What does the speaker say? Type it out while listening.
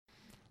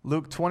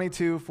Luke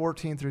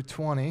 22:14 through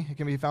 20. It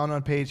can be found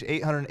on page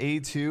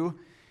 882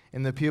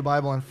 in the Pew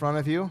Bible in front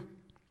of you.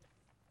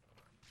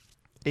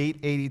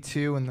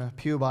 882 in the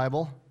Pew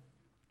Bible.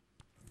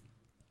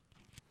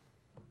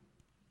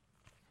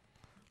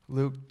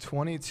 Luke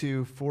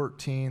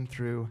 22:14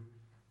 through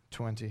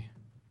 20.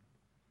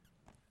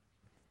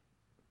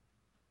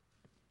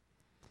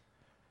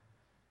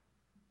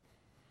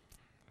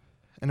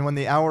 And when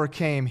the hour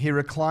came, he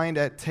reclined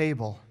at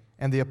table,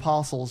 and the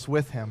apostles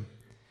with him.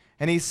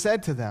 And he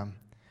said to them,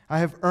 I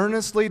have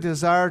earnestly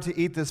desired to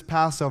eat this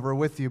Passover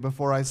with you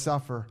before I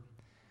suffer.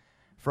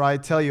 For I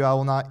tell you, I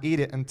will not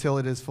eat it until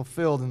it is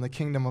fulfilled in the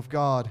kingdom of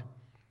God.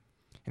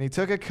 And he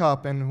took a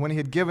cup, and when he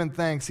had given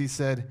thanks, he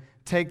said,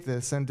 Take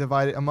this and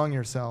divide it among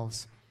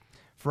yourselves.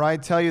 For I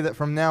tell you that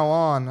from now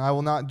on I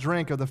will not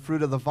drink of the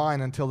fruit of the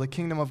vine until the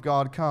kingdom of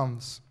God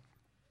comes.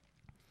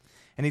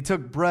 And he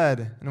took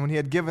bread, and when he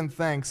had given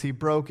thanks, he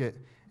broke it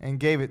and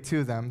gave it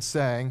to them,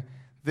 saying,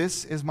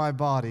 This is my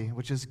body,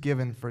 which is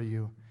given for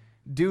you.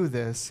 Do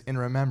this in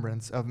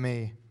remembrance of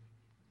me.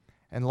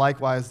 And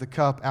likewise the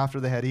cup after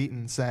they had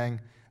eaten, saying,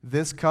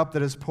 This cup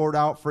that is poured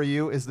out for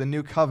you is the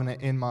new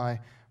covenant in my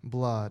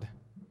blood.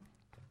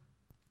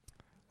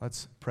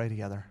 Let's pray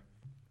together.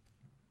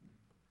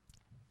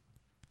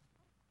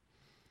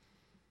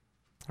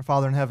 Our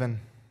Father in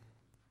heaven,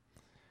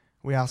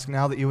 we ask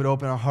now that you would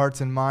open our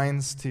hearts and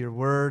minds to your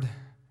word.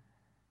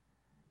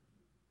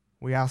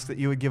 We ask that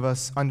you would give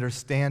us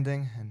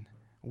understanding and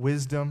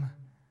wisdom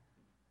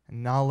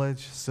and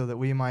knowledge so that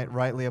we might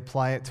rightly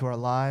apply it to our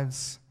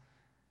lives.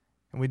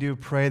 And we do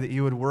pray that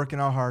you would work in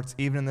our hearts,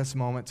 even in this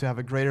moment, to have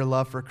a greater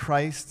love for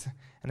Christ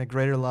and a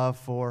greater love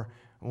for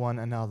one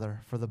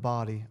another, for the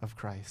body of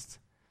Christ.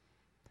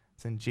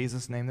 It's in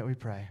Jesus' name that we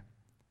pray.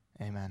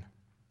 Amen.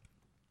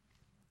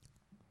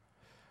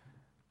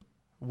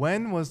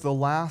 When was the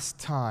last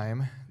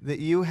time that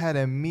you had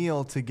a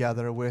meal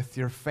together with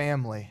your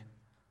family?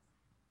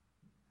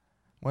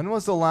 When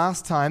was the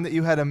last time that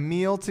you had a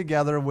meal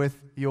together with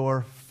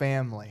your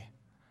family?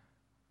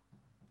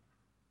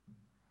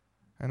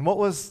 And what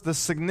was the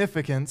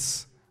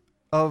significance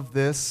of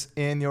this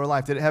in your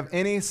life? Did it have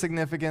any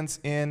significance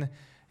in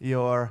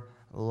your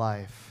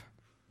life?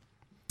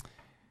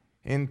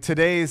 In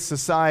today's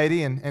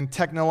society and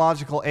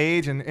technological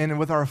age and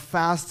with our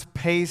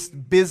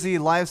fast-paced, busy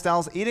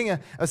lifestyles, eating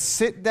a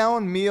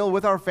sit-down meal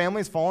with our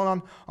families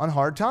falling on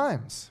hard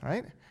times,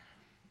 right?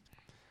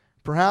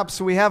 Perhaps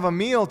we have a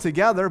meal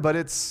together, but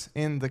it's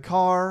in the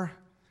car,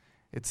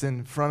 it's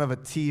in front of a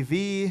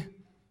TV,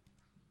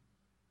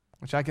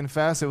 which I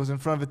confess, it was in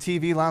front of a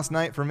TV last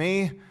night for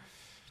me.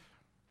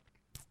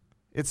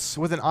 It's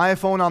with an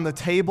iPhone on the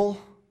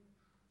table.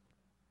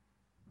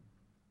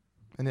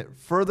 And it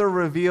further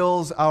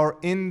reveals our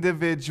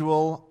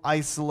individual,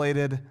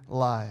 isolated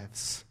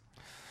lives.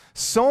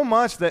 So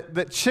much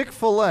that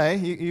Chick-fil-A,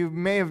 you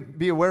may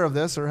be aware of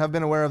this or have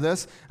been aware of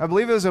this, I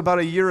believe it was about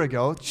a year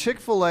ago,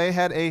 Chick-fil-A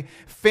had a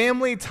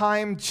family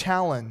time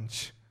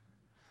challenge.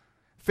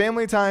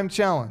 Family time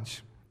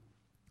challenge.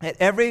 At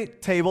every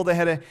table, they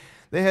had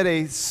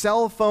a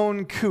cell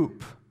phone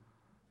coop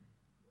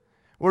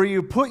where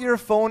you put your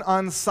phone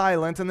on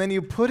silent and then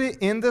you put it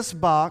in this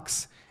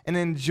box and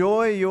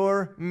enjoy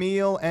your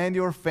meal and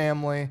your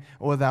family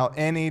without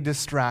any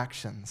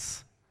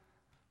distractions.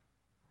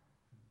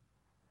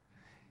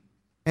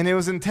 And it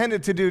was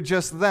intended to do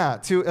just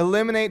that, to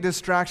eliminate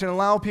distraction,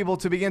 allow people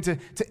to begin to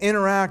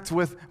interact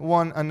with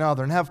one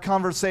another and have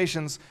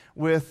conversations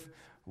with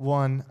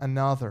one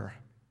another.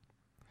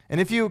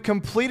 And if you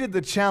completed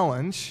the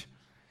challenge,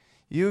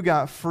 you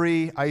got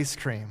free ice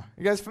cream.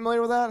 You guys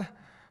familiar with that?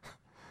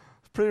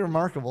 It's pretty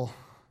remarkable.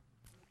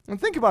 And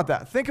think about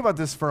that. Think about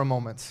this for a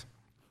moment.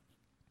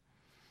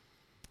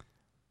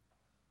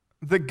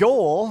 The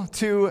goal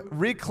to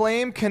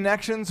reclaim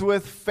connections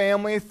with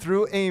family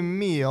through a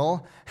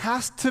meal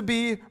has to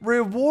be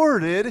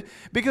rewarded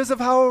because of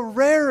how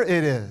rare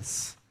it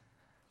is.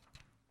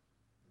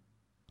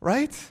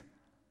 Right?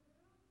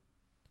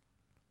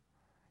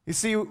 You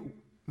see,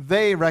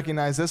 they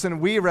recognize this and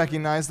we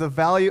recognize the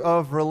value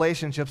of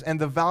relationships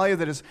and the value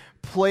that is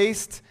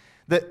placed,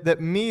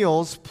 that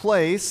meals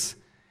place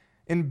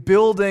in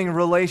building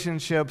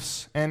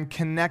relationships and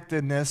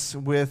connectedness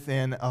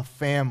within a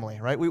family,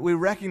 right? We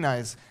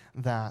recognize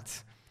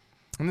that.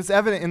 And it's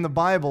evident in the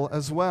Bible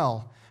as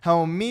well,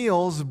 how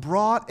meals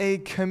brought a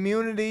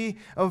community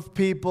of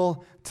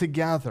people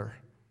together.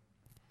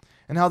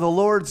 And how the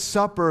Lord's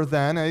Supper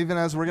then, even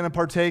as we're going to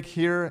partake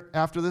here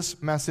after this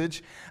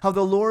message, how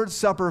the Lord's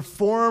Supper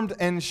formed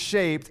and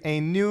shaped a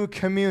new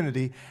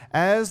community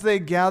as they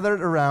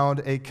gathered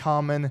around a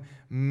common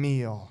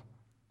meal.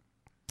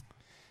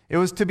 It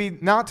was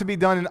not to be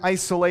done in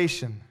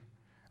isolation,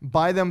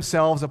 by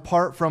themselves,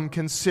 apart from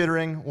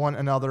considering one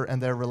another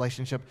and their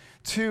relationship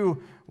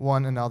to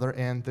one another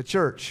and the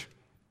church.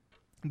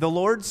 The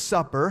Lord's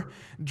Supper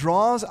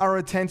draws our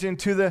attention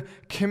to the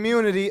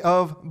community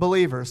of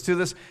believers, to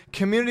this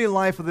community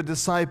life of the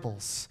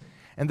disciples,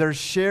 and their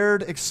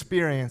shared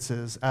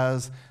experiences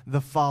as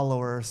the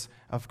followers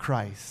of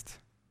Christ.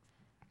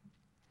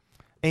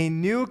 a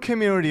new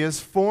community is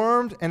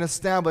formed and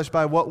established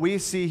by what we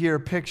see here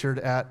pictured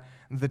at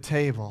the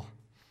table.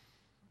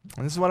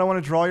 And this is what I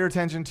want to draw your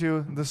attention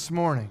to this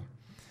morning.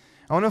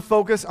 I want to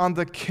focus on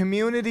the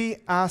community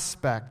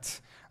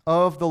aspect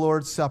of the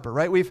Lord's Supper,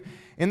 right?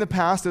 In the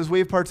past, as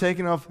we've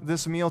partaken of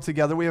this meal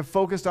together, we have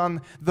focused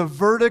on the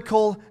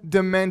vertical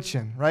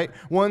dimension, right?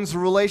 One's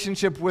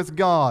relationship with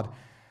God.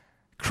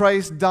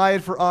 Christ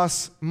died for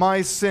us,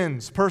 my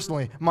sins.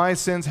 Personally, my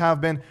sins have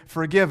been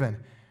forgiven.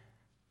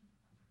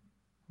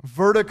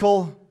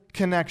 Vertical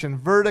connection,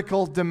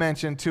 vertical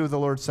dimension to the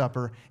Lord's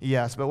Supper,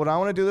 yes. But what I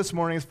want to do this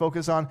morning is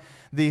focus on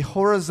the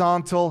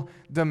horizontal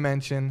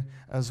dimension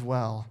as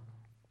well.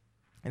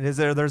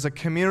 There's a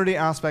community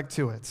aspect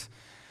to it.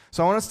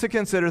 So I want us to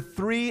consider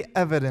 3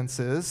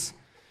 evidences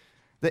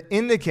that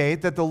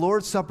indicate that the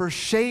Lord's Supper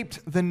shaped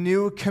the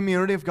new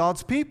community of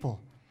God's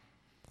people.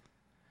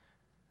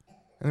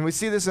 And we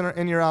see this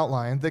in your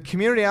outline. The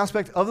community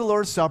aspect of the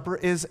Lord's Supper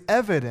is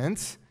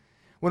evident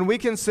when we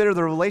consider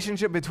the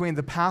relationship between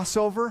the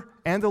Passover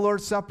and the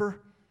Lord's Supper,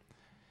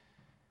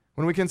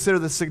 when we consider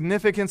the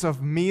significance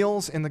of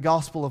meals in the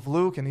Gospel of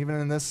Luke and even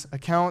in this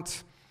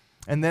account,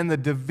 and then the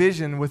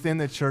division within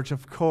the church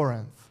of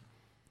Corinth.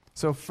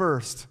 So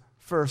first,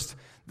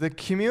 the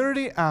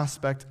community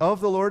aspect of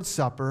the Lord's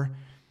Supper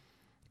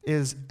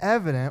is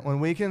evident when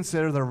we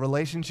consider the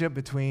relationship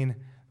between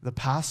the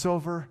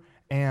Passover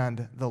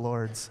and the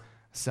Lord's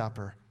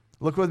Supper.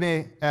 Look with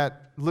me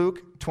at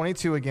Luke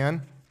 22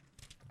 again.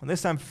 And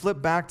this time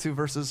flip back to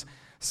verses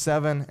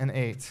 7 and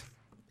 8.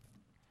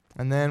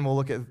 And then we'll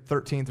look at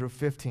 13 through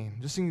 15,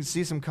 just so you can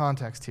see some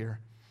context here.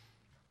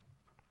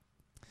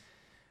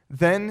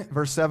 Then,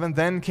 verse 7,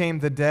 then came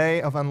the day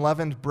of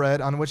unleavened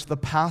bread on which the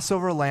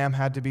Passover lamb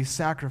had to be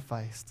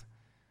sacrificed.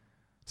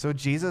 So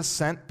Jesus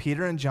sent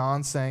Peter and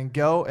John, saying,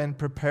 go and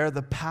prepare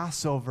the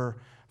Passover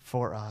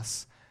for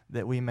us,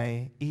 that we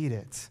may eat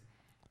it.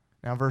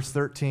 Now, verse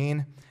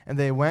 13, and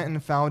they went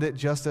and found it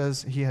just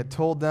as he had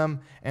told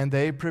them, and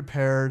they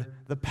prepared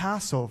the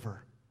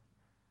Passover.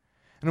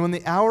 And when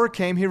the hour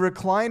came, he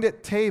reclined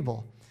at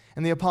table,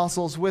 and the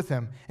apostles with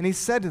him. And he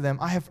said to them,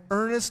 I have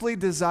earnestly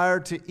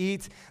desired to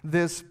eat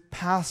this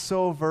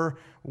Passover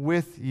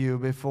with you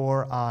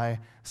before I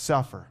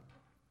suffer.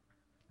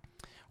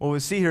 What we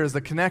see here is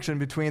the connection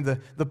between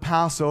the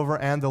Passover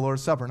and the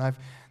Lord's Supper. And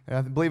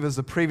I believe it was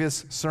the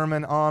previous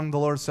sermon on the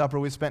Lord's Supper.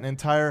 We spent an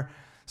entire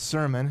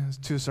sermon,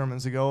 2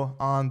 sermons ago,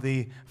 on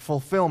the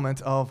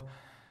fulfillment of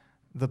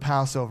the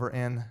Passover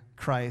in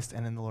Christ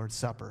and in the Lord's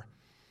Supper.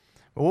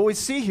 But what we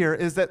see here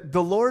is that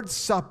the Lord's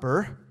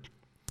Supper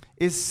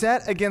is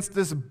set against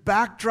this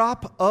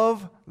backdrop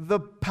of the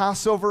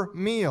Passover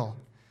meal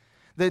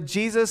that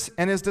Jesus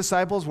and his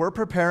disciples were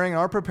preparing,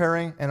 are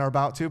preparing, and are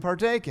about to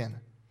partake in.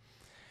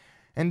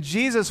 And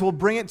Jesus will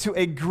bring it to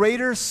a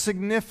greater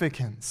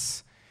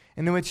significance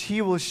in which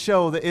he will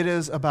show that it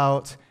is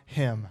about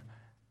him.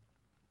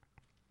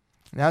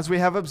 And as we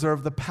have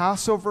observed, the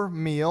Passover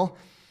meal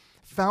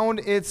found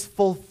its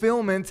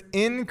fulfillment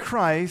in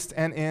Christ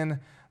and in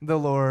the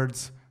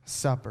Lord's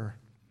Supper.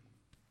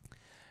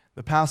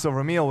 The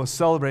Passover meal was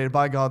celebrated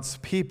by God's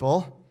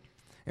people,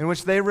 in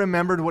which they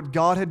remembered what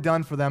God had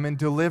done for them in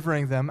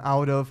delivering them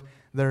out of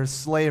their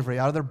slavery,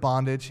 out of their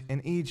bondage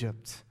in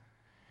Egypt.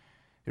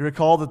 You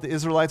recall that the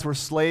Israelites were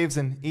slaves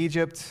in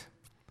Egypt,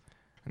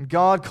 and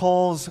God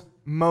calls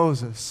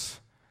Moses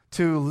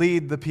to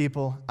lead the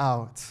people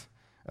out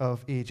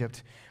of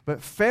Egypt.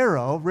 But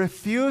Pharaoh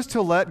refused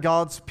to let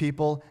God's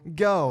people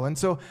go. And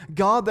so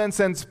God then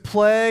sends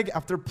plague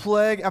after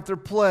plague after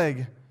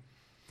plague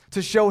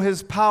to show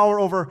his power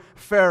over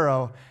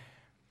Pharaoh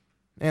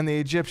and the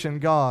Egyptian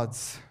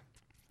gods.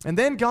 And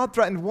then God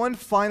threatened one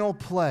final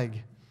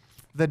plague,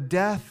 the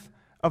death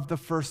of the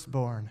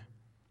firstborn.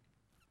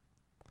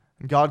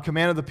 And God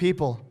commanded the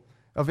people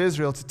of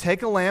Israel to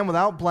take a lamb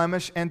without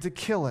blemish and to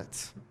kill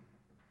it.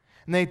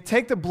 And they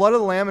take the blood of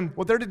the lamb, and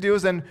what they're to do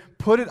is then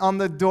put it on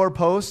the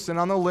doorposts and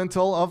on the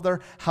lintel of their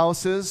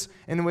houses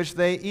in which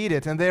they eat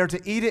it. And they are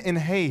to eat it in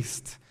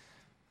haste.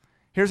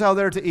 Here's how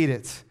they're to eat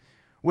it: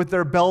 with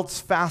their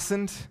belts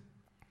fastened,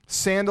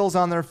 sandals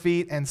on their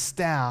feet, and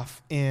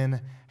staff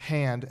in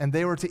hand. And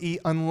they were to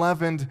eat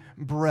unleavened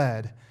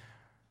bread.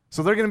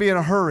 So they're going to be in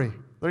a hurry.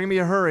 They're going to be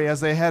in a hurry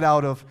as they head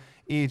out of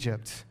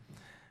Egypt.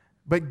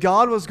 But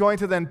God was going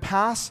to then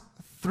pass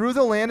through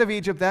the land of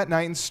Egypt that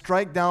night and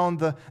strike down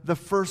the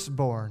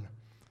firstborn.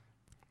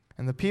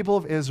 And the people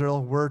of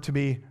Israel were to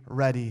be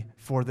ready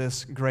for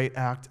this great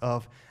act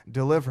of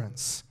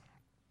deliverance.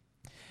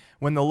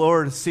 When the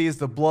Lord sees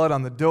the blood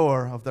on the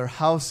door of their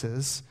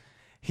houses,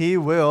 he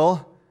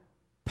will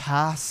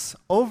pass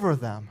over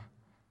them.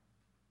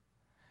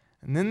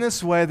 And in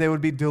this way, they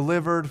would be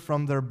delivered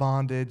from their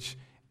bondage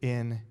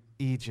in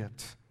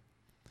Egypt.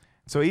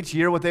 So each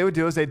year, what they would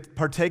do is they'd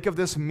partake of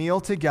this meal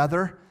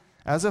together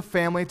as a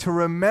family to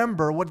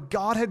remember what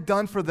God had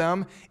done for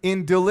them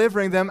in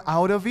delivering them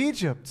out of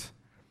Egypt.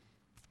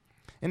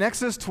 In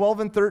Exodus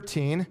 12 and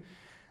 13,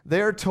 they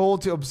are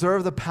told to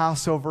observe the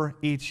Passover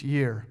each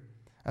year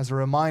as a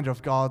reminder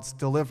of God's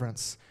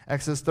deliverance.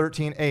 Exodus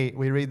 13:8,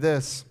 we read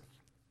this: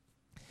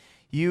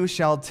 you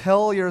shall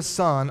tell your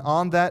son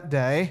on that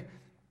day,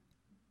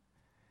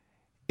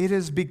 it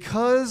is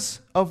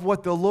because of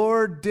what the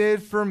Lord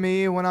did for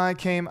me when I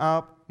came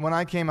out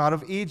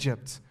of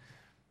Egypt.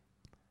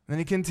 Then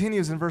he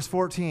continues in verse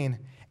 14,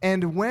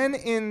 and when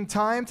in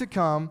time to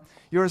come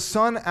your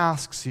son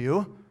asks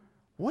you,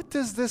 what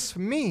does this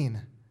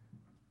mean?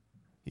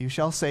 You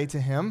shall say to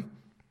him,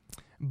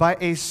 by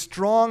a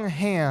strong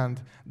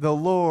hand the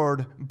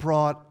Lord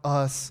brought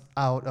us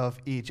out of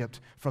Egypt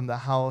from the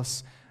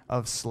house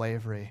of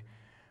slavery.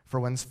 For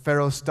when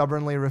Pharaoh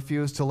stubbornly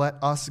refused to let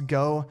us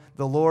go,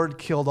 the Lord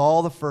killed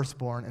all the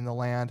firstborn in the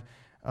land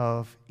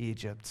of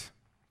Egypt.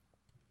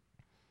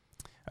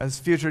 As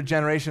future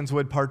generations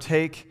would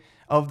partake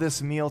of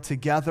this meal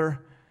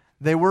together,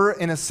 they were,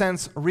 in a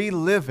sense,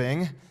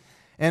 reliving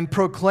and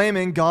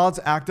proclaiming God's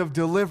act of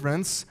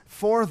deliverance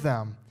for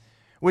them,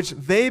 which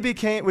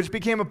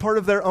became a part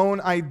of their own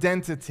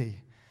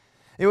identity.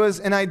 It was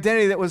an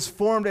identity that was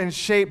formed and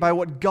shaped by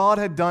what God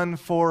had done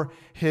for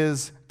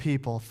his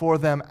people, for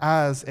them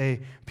as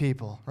a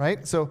people,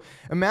 right? So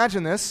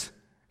imagine this,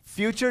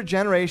 future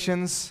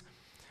generations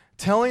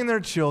telling their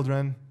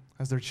children,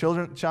 as their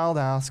child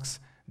asks,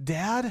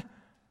 Dad,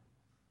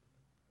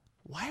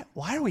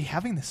 why are we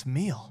having this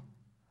meal?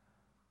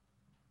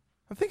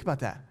 Now think about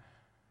that.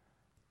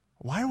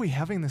 Why are we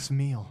having this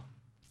meal?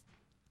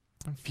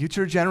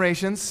 Future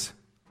generations,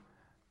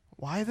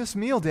 why this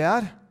meal,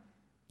 Dad?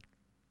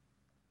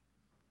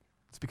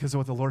 It's because of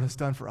what the Lord has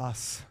done for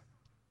us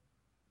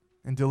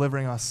in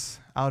delivering us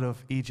out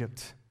of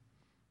Egypt.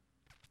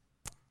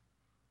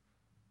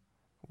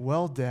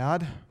 Well,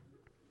 Dad,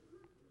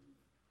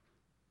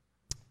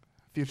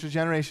 future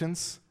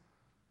generations,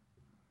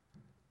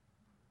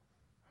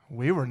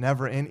 we were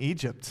never in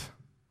Egypt.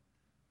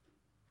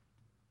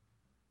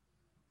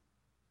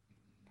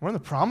 We're in the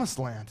promised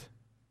land.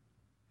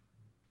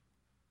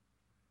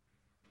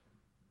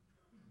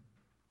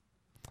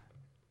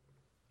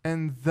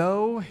 And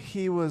though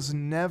he was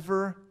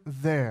never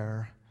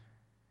there,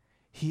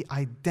 he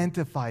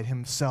identified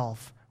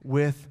himself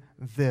with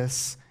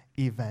this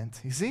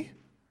event. You see?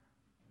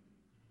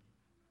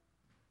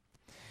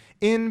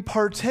 In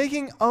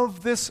partaking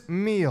of this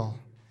meal,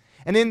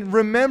 and in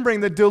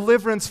remembering the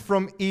deliverance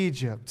from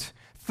Egypt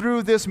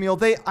through this meal,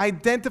 they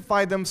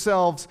identified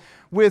themselves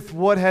with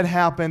what had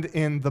happened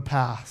in the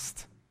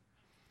past.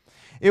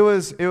 It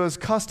was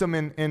custom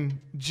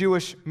in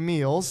Jewish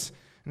meals,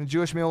 in a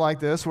Jewish meal like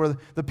this, where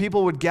the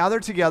people would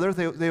gather together,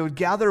 they would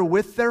gather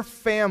with their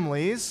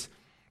families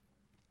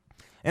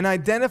and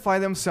identify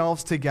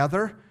themselves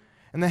together,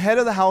 and the head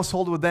of the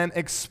household would then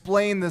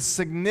explain the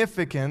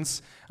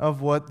significance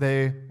of what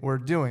they were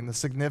doing, the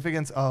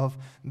significance of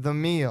the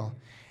meal.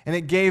 And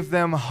it gave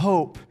them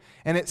hope,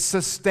 and it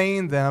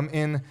sustained them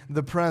in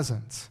the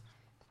present.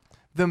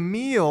 The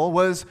meal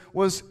was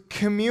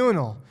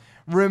communal,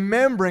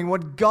 remembering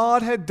what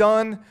God had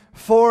done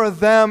for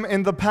them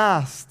in the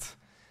past.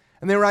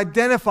 And they were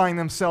identifying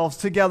themselves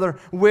together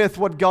with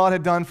what God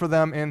had done for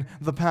them in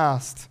the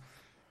past.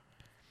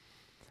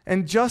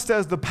 And just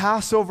as the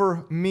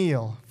Passover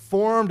meal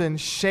formed and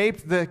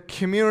shaped the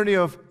community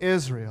of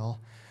Israel,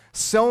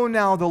 so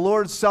now the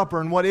Lord's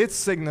Supper and what it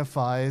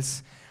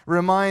signifies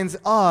reminds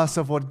us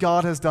of what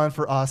God has done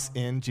for us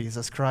in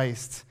Jesus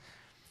Christ.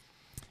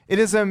 It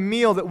is a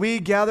meal that we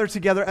gather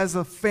together as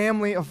a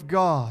family of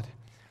God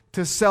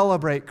to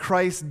celebrate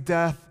Christ's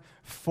death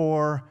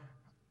for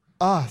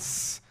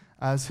us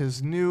as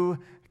his new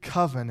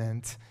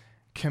covenant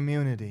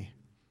community.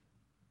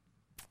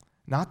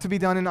 Not to be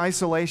done in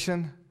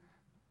isolation,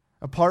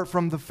 apart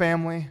from the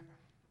family,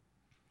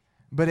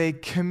 but a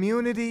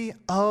community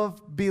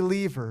of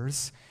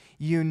believers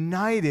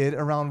united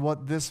around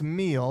what this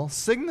meal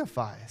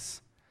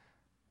signifies.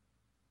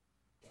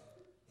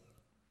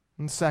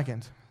 And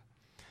second,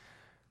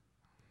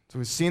 so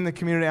we've seen the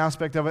community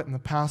aspect of it in the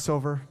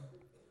Passover.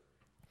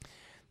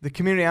 The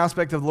community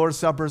aspect of the Lord's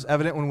Supper is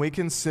evident when we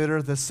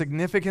consider the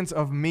significance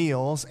of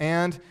meals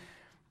and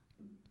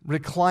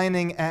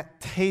reclining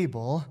at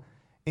table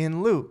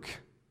in Luke.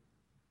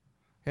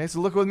 Okay,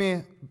 so look with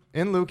me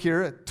in Luke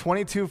here at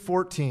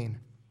 22:14.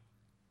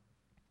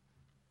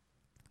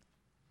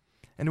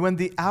 And when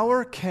the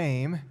hour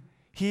came,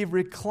 he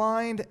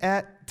reclined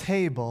at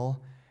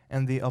table,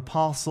 and the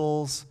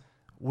apostles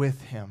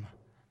with him.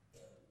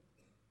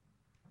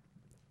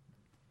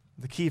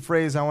 The key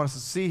phrase I want us to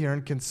see here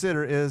and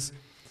consider is,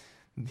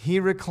 he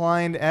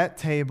reclined at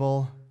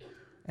table,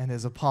 and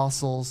his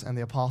apostles and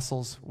the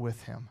apostles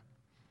with him.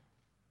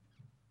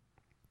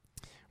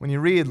 When you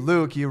read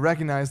Luke, you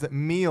recognize that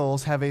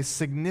meals have a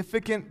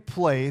significant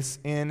place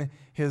in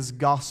his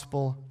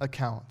gospel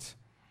account.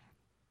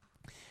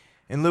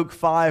 In Luke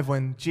 5,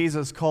 when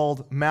Jesus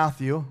called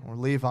Matthew, or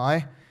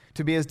Levi,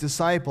 to be his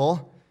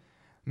disciple,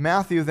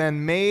 Matthew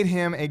then made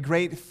him a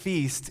great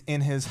feast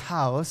in his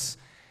house,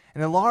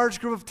 and a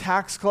large group of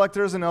tax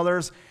collectors and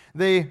others,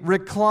 they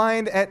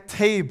reclined at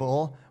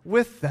table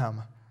with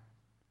them.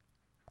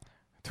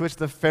 To which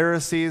the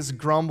Pharisees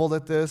grumbled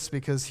at this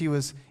because he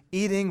was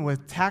eating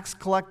with tax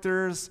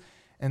collectors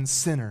and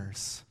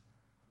sinners.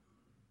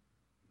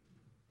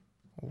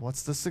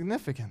 What's the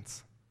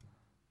significance?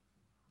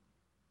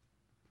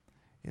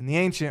 In the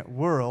ancient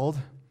world,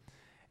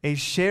 a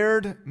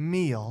shared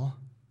meal,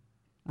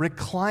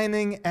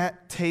 reclining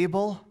at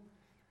table,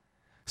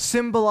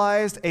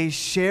 symbolized a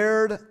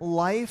shared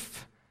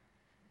life,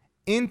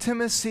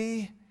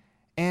 intimacy,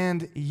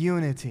 and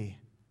unity.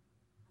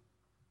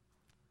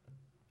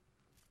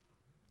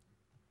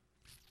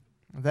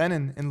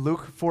 Then in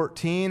Luke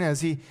 14,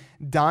 as he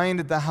dined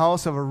at the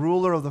house of a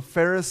ruler of the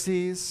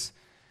Pharisees,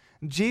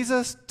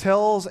 Jesus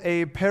tells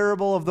a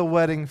parable of the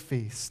wedding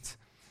feast.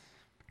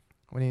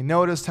 When he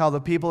noticed how the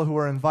people who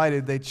were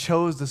invited, they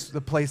chose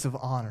the place of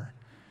honor.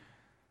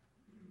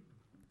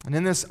 And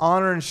in this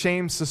honor and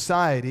shame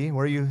society,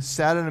 where you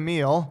sat at a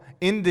meal,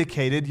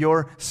 indicated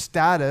your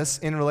status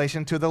in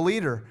relation to the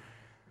leader.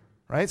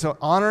 Right? So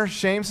honor,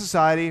 shame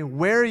society,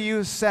 where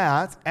you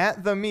sat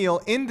at the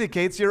meal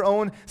indicates your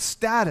own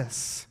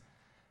status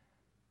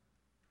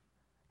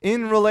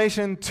in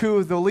relation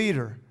to the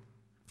leader.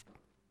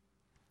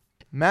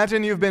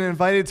 Imagine you've been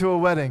invited to a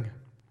wedding.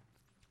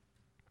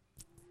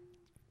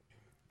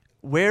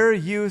 Where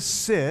you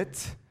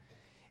sit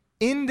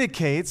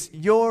indicates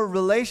your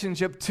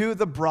relationship to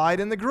the bride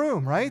and the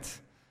groom, right?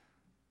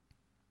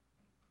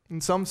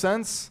 In some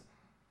sense.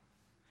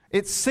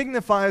 It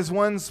signifies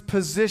one's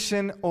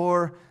position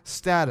or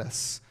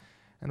status.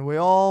 And we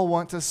all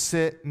want to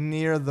sit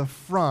near the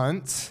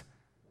front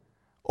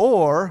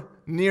or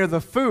near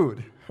the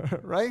food,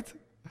 right?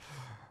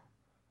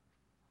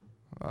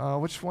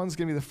 Which one's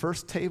going to be the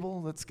first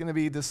table that's going to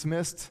be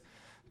dismissed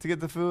to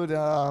get the food?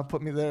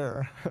 Put me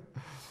there.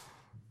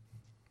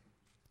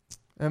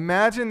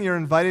 Imagine you're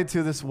invited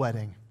to this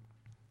wedding.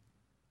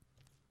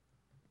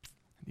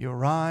 You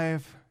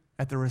arrive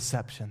at the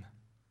reception.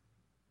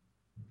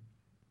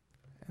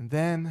 And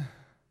then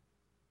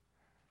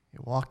you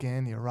walk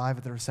in, you arrive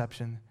at the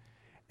reception,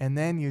 and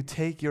then you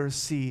take your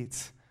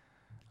seat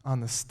on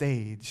the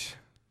stage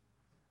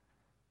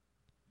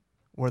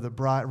where the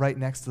bride, right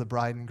next to the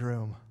bride and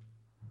groom.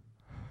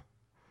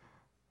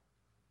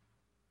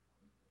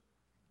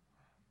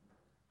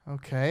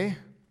 Okay.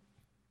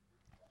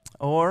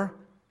 Or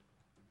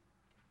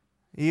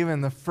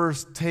even the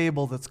first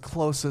table that's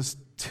closest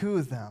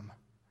to them.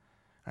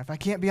 If I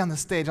can't be on the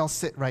stage, I'll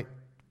sit right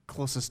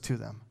closest to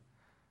them.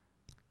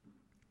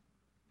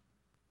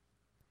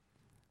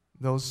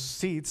 Those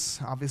seats,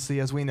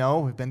 obviously, as we know,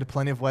 we've been to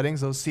plenty of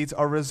weddings, those seats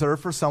are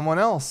reserved for someone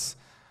else.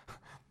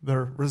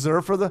 They're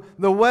reserved for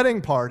the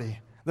wedding party.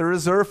 They're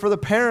reserved for the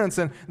parents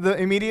and the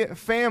immediate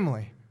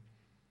family.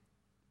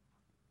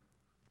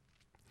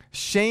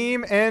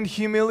 Shame and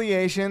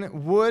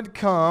humiliation would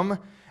come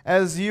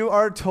as you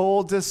are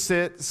told to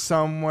sit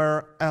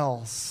somewhere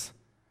else.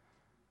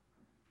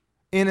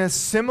 In a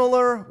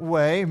similar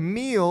way,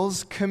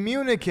 meals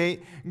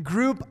communicate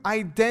group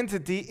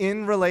identity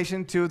in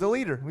relation to the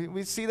leader.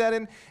 We see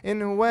that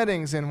in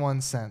weddings in one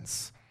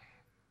sense.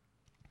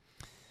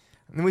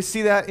 And we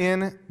see that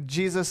in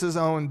Jesus'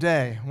 own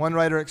day. One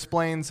writer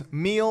explains,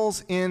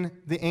 meals in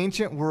the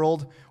ancient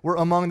world were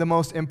among the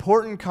most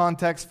important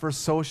contexts for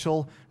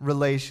social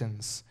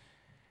relations.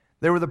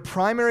 They were the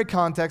primary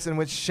context in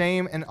which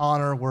shame and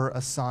honor were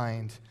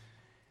assigned.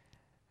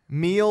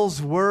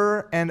 Meals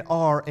were and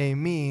are a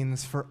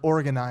means for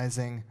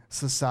organizing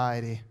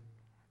society.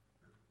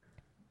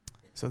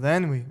 So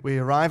then we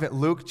arrive at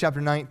Luke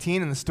chapter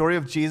 19 and the story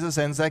of Jesus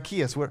and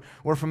Zacchaeus.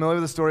 We're familiar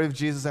with the story of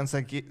Jesus and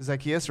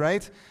Zacchaeus,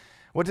 right?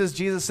 What does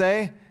Jesus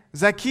say?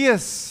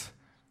 Zacchaeus,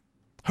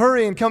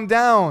 hurry and come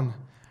down,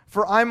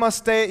 for I must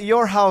stay at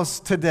your house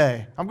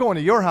today. I'm going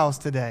to your house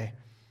today.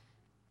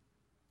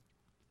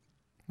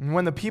 And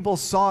when the people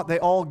saw it, they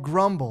all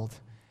grumbled.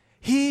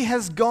 He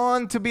has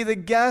gone to be the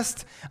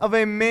guest of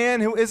a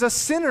man who is a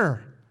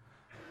sinner.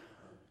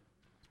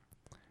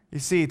 You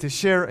see, to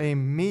share a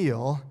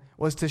meal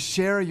was to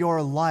share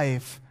your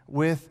life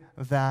with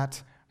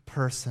that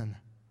person.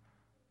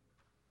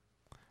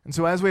 And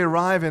so as we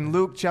arrive in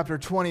Luke chapter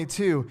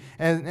 22,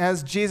 and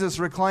as Jesus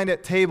reclined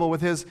at table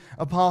with his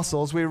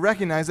apostles, we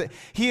recognize that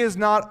he is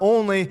not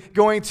only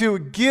going to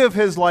give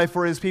his life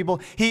for his people,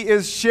 he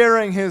is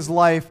sharing his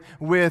life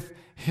with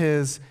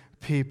his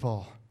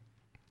people.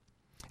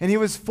 And he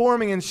was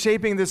forming and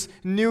shaping this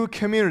new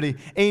community,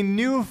 a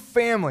new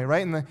family,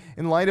 right?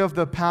 In light of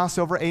the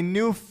Passover, a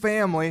new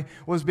family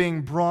was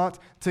being brought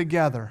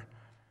together.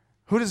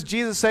 Who does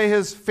Jesus say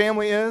his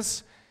family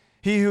is?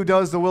 He who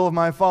does the will of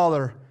my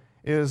Father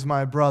is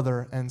my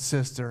brother and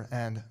sister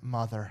and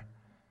mother.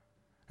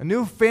 A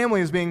new family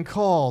is being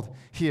called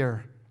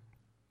here.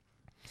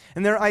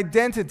 And their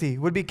identity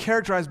would be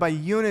characterized by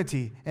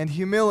unity and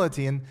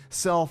humility and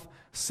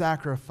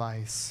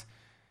self-sacrifice.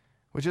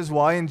 Which is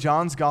why in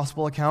John's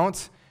gospel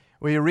account,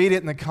 we read it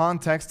in the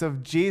context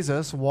of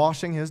Jesus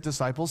washing his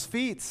disciples'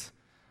 feet.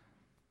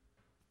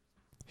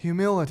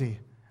 Humility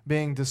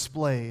being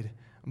displayed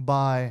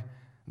by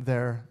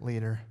their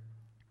leader.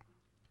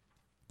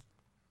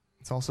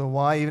 It's also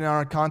why, even in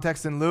our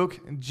context in Luke,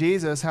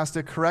 Jesus has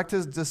to correct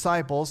his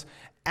disciples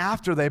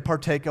after they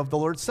partake of the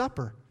Lord's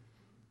Supper.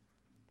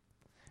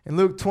 In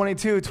Luke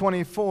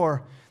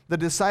 22:24, the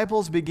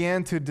disciples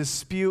began to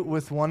dispute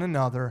with one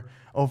another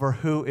over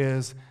who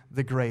is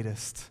the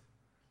greatest.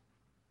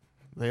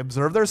 They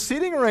observed their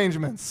seating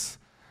arrangements.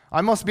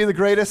 I must be the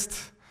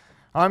greatest.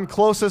 I'm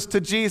closest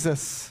to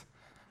Jesus.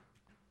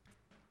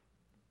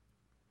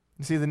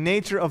 You see, the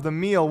nature of the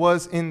meal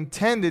was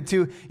intended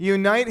to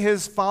unite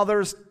his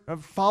father's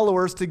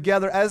followers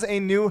together as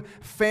a new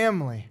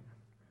family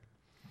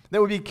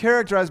that would be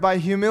characterized by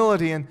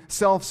humility and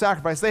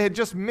self-sacrifice. They had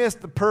just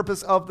missed the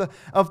purpose of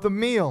the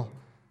meal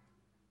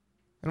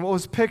and what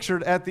was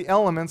pictured at the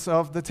elements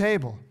of the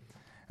table,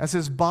 as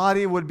his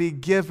body would be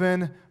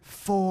given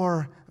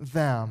for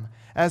them,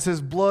 as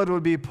his blood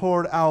would be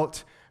poured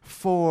out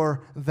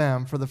for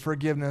them for the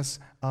forgiveness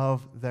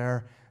of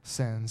their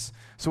sins.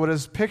 So what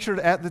is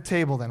pictured at the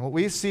table then, what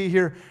we see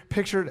here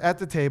pictured at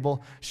the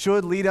table,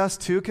 should lead us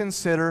to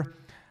consider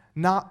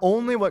not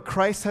only what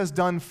Christ has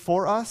done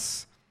for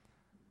us,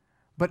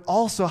 but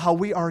also how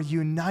we are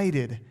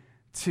united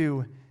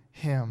to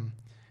him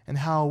and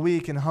how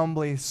we can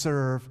humbly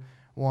serve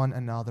one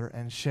another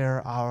and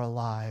share our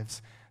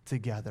lives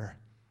together.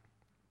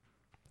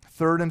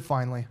 Third and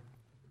finally,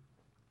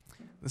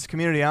 this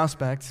community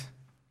aspect,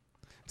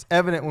 it's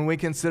evident when we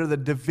consider the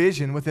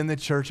division within the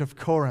church of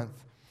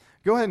Corinth.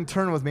 Go ahead and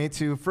turn with me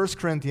to 1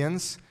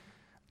 Corinthians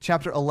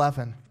chapter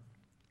 11,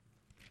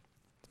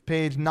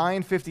 page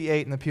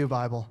 958 in the Pew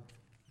Bible.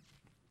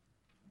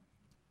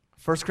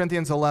 1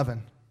 Corinthians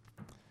 11,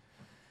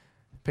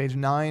 page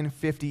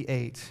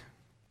 958.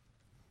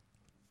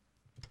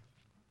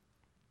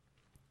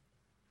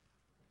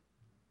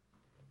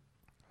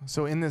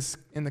 So in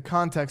the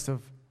context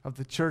of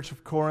the church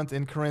of Corinth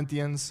in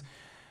Corinthians,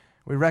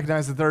 we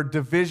recognize that there are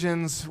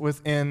divisions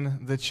within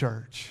the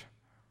church.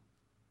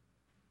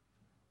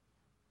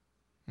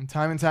 And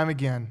time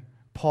again,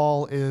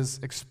 Paul is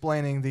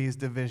explaining these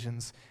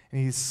divisions,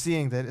 and he's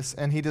seeing this,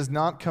 and he does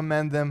not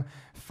commend them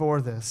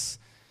for this.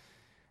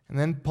 And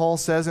then Paul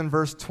says in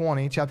verse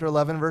 20, chapter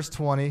 11, verse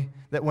 20,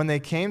 that when they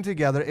came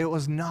together, it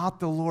was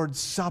not the Lord's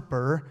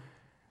Supper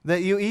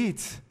that you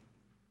eat.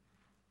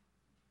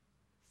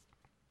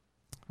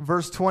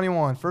 Verse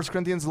 21, 1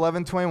 Corinthians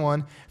 11,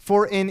 21,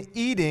 for in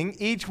eating,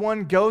 each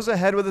one goes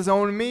ahead with his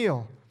own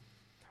meal.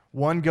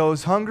 One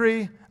goes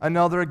hungry,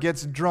 another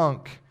gets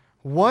drunk.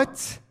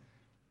 What?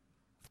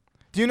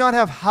 Do you not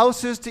have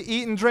houses to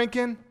eat and drink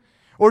in?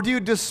 Or do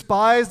you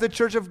despise the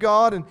church of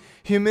God and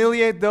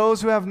humiliate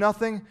those who have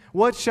nothing?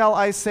 What shall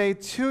I say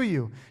to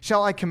you?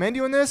 Shall I commend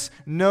you in this?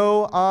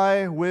 No,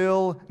 I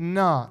will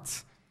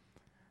not.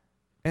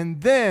 And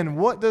then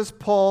what does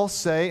Paul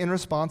say in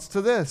response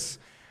to this?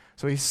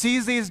 So he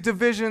sees these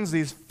divisions,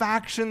 these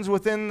factions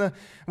within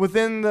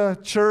the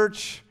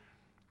church.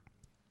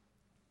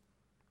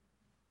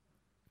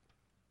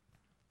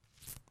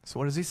 So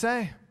what does he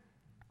say?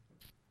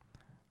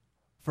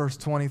 Verse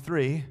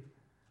 23,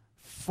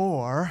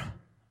 For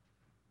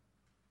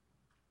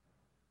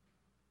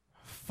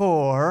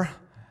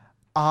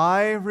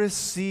I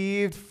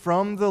received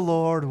from the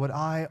Lord what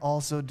I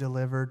also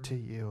delivered to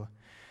you,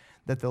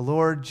 that the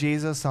Lord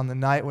Jesus, on the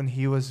night when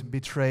he was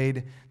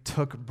betrayed,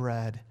 took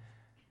bread.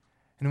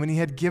 And when he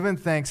had given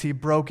thanks, he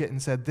broke it and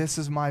said, This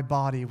is my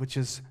body, which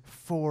is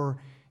for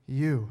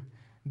you.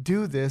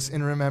 Do this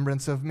in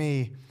remembrance of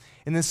me.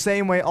 In the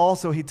same way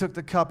also he took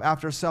the cup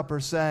after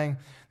supper, saying,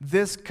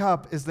 This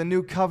cup is the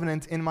new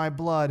covenant in my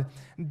blood.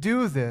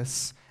 Do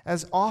this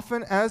as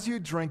often as you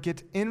drink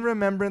it in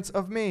remembrance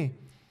of me.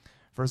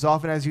 For as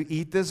often as you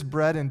eat this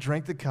bread and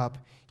drink the cup,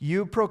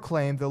 you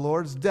proclaim the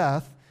Lord's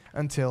death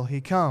until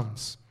he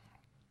comes.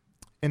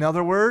 In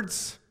other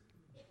words,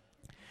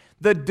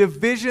 the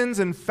divisions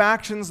and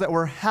factions that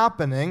were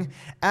happening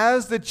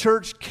as the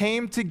church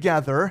came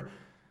together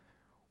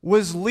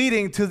was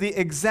leading to the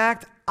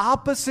exact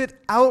opposite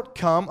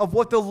outcome of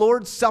what the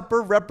Lord's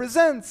Supper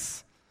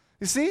represents.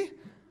 You see?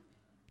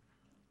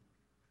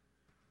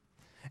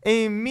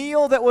 A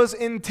meal that was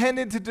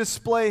intended to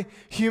display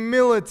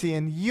humility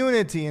and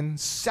unity and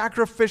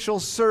sacrificial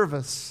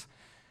service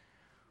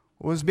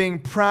was being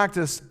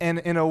practiced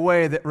in a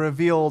way that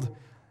revealed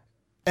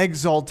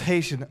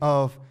exaltation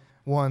of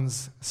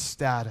one's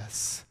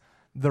status.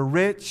 The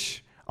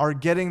rich are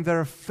getting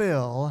their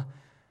fill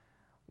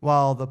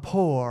while the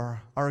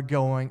poor are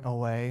going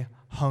away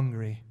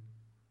hungry.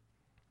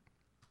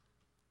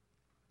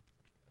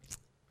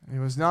 It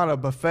was not a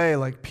buffet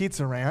like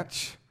Pizza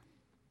Ranch,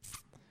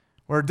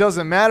 where it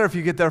doesn't matter if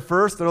you get there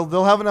first,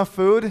 they'll have enough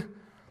food.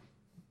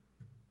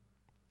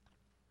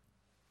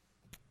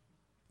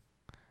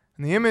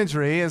 And the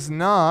imagery is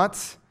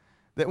not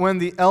that when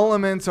the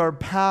elements are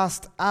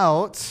passed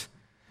out,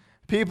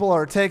 people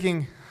are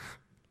taking,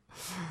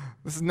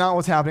 this is not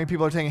what's happening,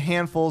 people are taking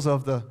handfuls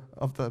of the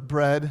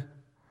bread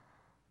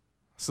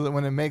so that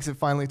when it makes it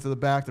finally to the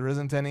back, there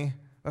isn't any.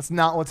 That's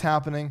not what's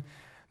happening.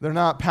 They're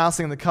not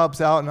passing the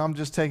cups out and I'm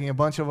just taking a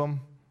bunch of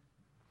them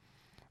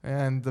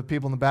and the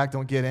people in the back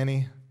don't get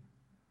any.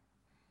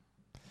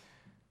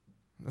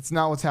 That's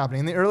not what's happening.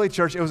 In the early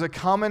church, it was a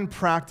common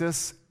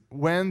practice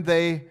when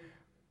they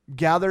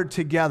gathered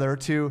together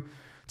to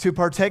to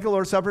partake of the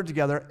Lord's Supper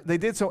together, they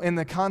did so in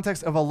the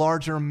context of a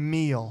larger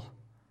meal.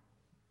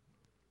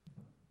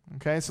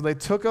 Okay, so they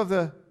took of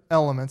the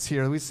elements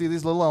here. We see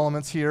these little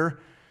elements here.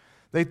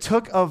 They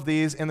took of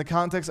these in the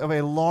context of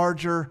a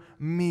larger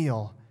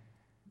meal,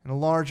 and a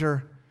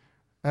larger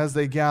as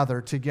they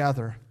gathered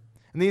together.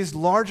 And these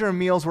larger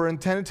meals were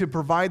intended to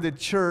provide the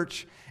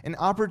church an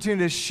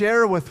opportunity to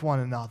share with one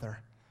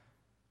another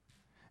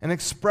and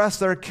express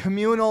their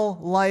communal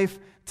life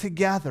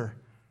together.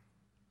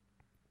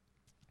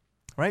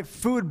 Right?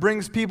 Food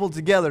brings people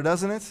together,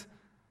 doesn't it?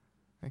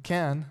 It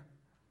can.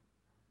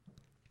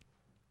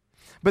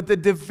 But the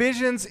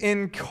divisions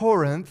in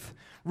Corinth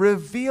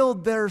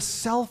revealed their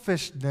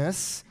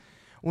selfishness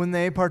when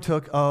they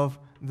partook of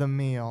the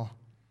meal.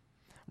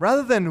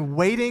 Rather than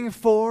waiting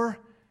for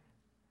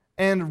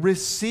and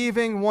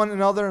receiving one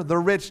another, the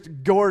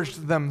rich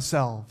gorged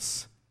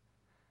themselves.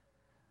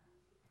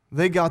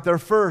 They got there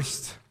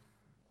first.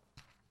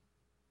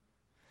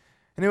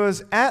 And it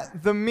was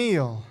at the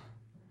meal,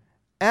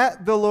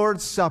 at the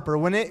Lord's Supper,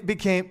 when it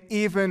became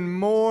even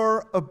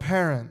more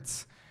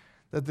apparent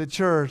that the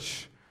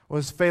church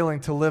was failing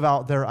to live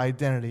out their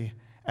identity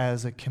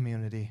as a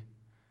community.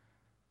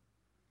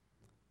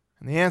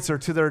 And the answer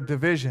to their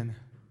division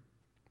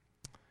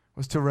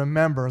was to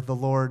remember the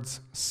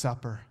Lord's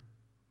Supper.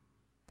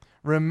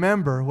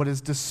 Remember what is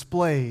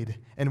displayed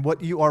and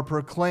what you are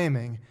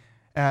proclaiming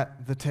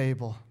at the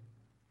table.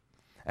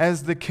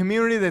 As the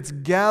community that's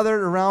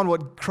gathered around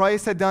what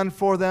Christ had done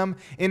for them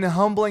in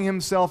humbling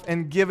himself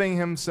and giving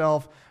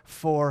himself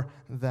for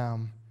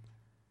them.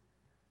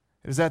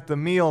 It is at the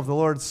meal of the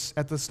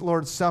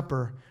Lord's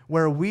Supper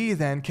where we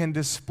then can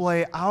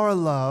display our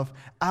love,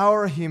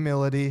 our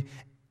humility,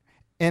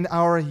 and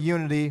our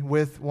unity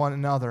with one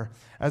another.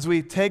 As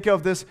we take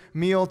of this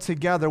meal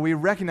together, we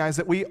recognize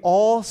that we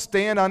all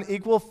stand on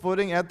equal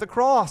footing at the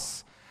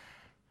cross.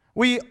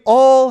 We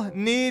all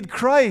need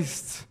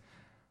Christ.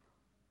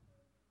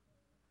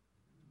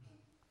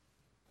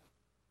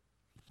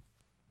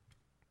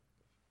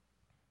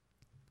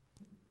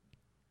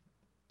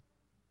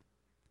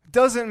 It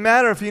doesn't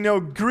matter if you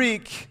know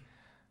Greek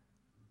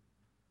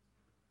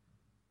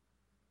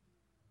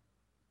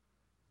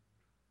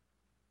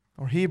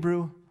or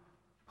Hebrew.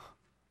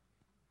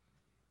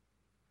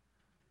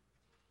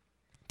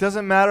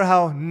 Doesn't matter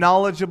how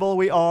knowledgeable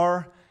we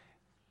are,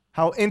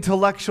 how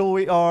intellectual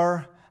we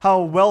are,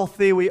 how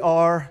wealthy we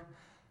are,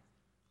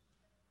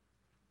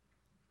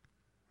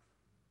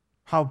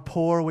 how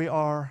poor we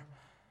are.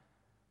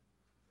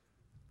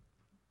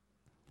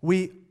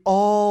 We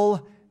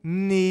all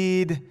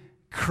need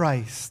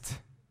Christ.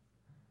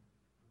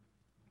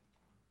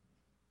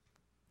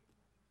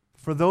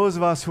 For those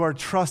of us who are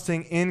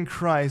trusting in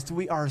Christ,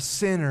 we are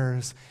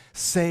sinners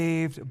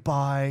saved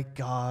by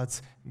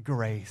God's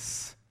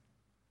grace.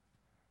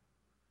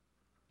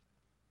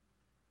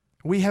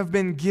 We have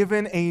been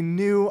given a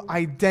new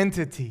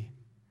identity.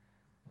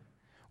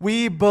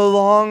 We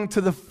belong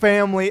to the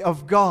family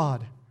of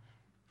God.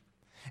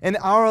 And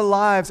our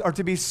lives are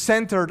to be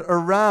centered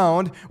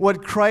around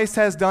what Christ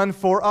has done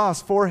for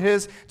us, for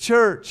His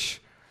church.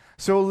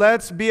 So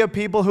let's be a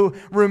people who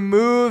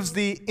removes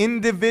the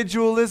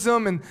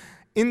individualism and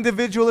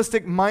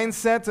individualistic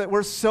mindset that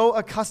we're so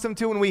accustomed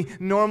to when we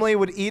normally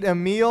would eat a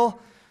meal.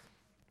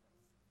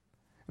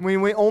 When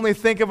we only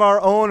think of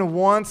our own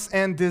wants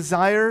and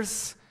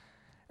desires.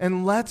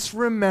 And let's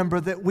remember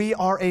that we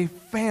are a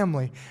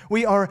family.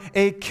 We are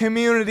a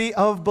community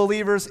of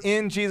believers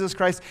in Jesus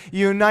Christ,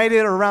 united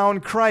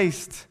around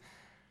Christ.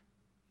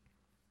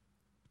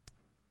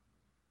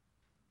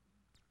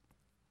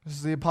 This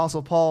is the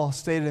Apostle Paul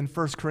stated in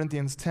 1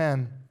 Corinthians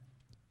 10.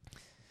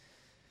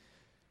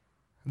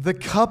 The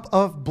cup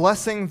of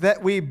blessing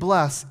that we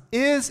bless,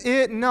 is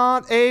it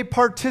not a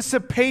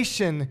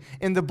participation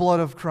in the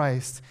blood of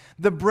Christ?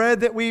 The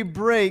bread that we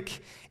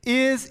break,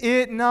 is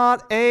it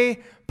not a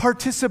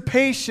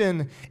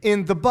participation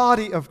in the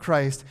body of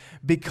Christ?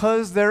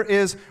 Because there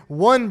is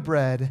one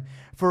bread,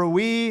 for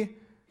we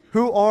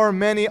who are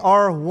many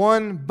are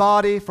one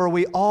body, for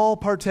we all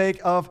partake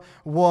of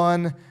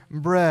one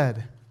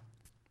bread.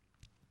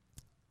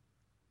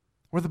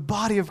 We're the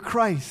body of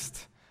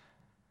Christ,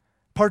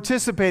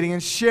 participating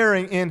and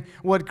sharing in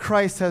what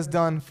Christ has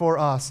done for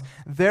us.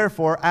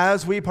 Therefore,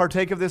 as we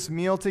partake of this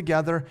meal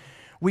together,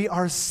 we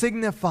are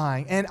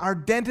signifying and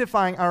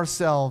identifying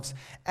ourselves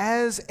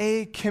as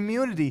a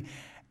community,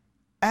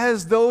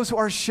 as those who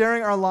are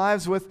sharing our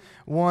lives with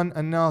one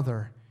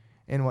another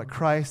in what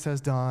Christ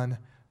has done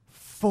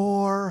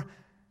for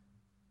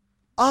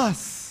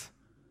us.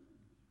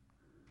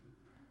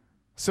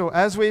 So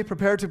as we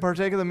prepare to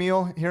partake of the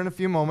meal here in a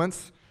few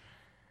moments,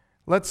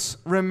 let's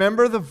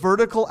remember the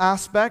vertical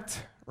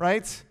aspect,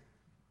 right?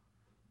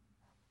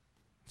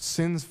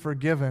 Sins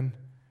forgiven.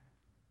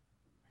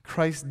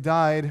 Christ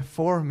died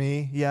for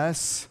me,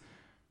 yes.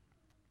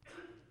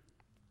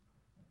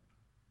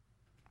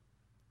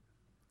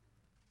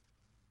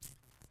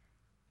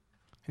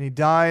 And He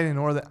died in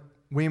order that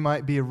we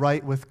might be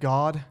right with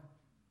God.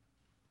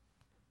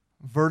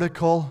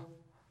 Vertical,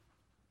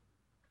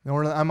 in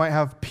order that I might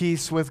have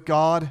peace with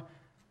God.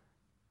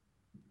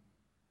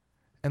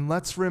 And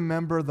let's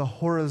remember the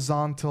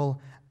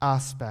horizontal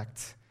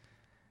aspect,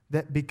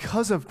 that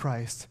because of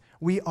Christ,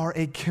 we are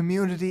a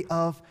community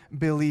of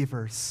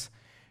believers,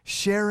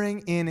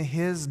 sharing in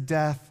his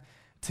death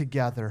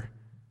together,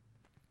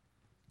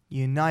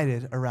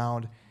 united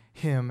around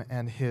him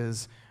and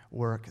his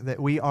work, that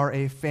we are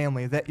a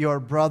family, that your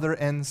brother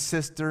and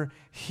sister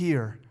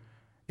here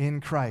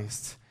in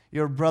Christ,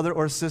 your brother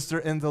or sister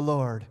in the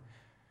Lord,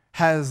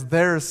 has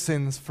their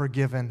sins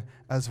forgiven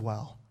as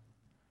well.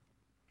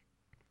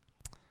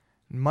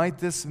 Might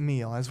this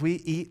meal, as we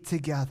eat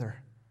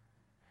together,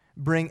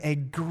 bring a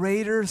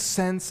greater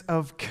sense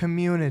of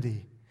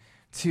community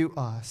to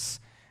us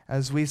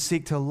as we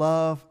seek to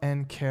love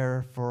and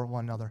care for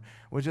one another,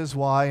 which is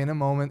why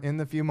in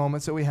the few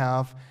moments that we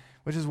have,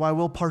 which is why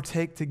we'll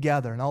partake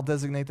together, and I'll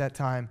designate that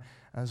time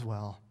as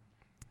well.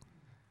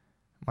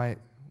 Might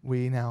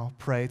we now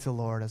pray to the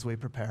Lord as we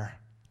prepare.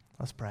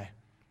 Let's pray.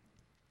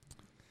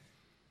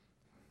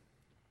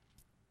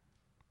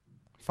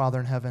 Father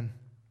in heaven,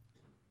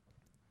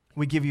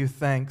 we give you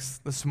thanks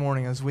this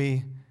morning as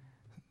we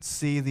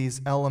see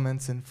these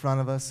elements in front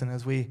of us and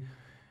as we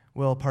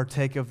will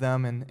partake of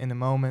them in a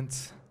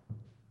moment.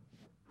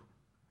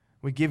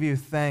 We give you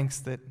thanks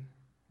that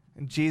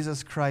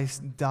Jesus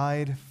Christ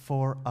died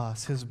for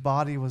us. His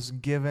body was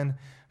given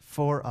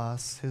for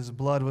us. His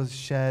blood was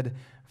shed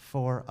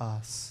for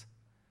us.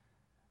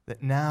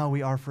 That now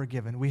we are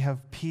forgiven. We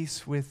have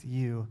peace with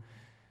you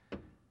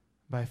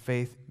by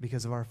faith,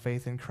 because of our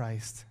faith in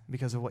Christ,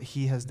 because of what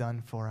he has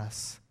done for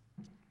us.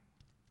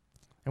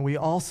 And we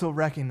also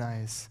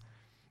recognize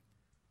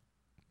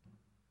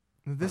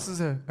that this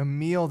is a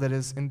meal that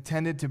is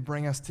intended to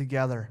bring us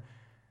together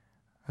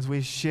as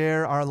we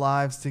share our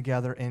lives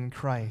together in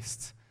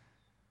Christ.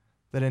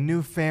 That a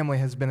new family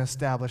has been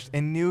established,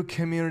 a new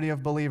community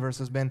of believers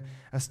has been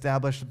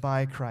established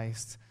by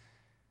Christ.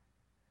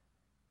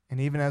 And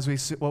even as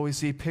what we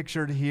see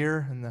pictured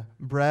here in the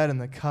bread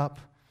and the cup,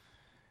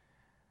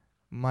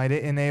 might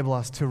it enable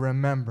us to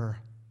remember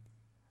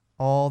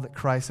all that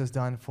Christ has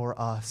done for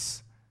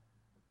us.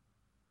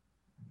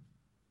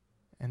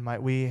 And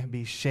might we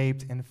be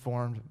shaped and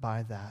formed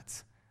by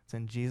that. It's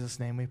in Jesus'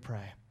 name we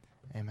pray.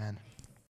 Amen.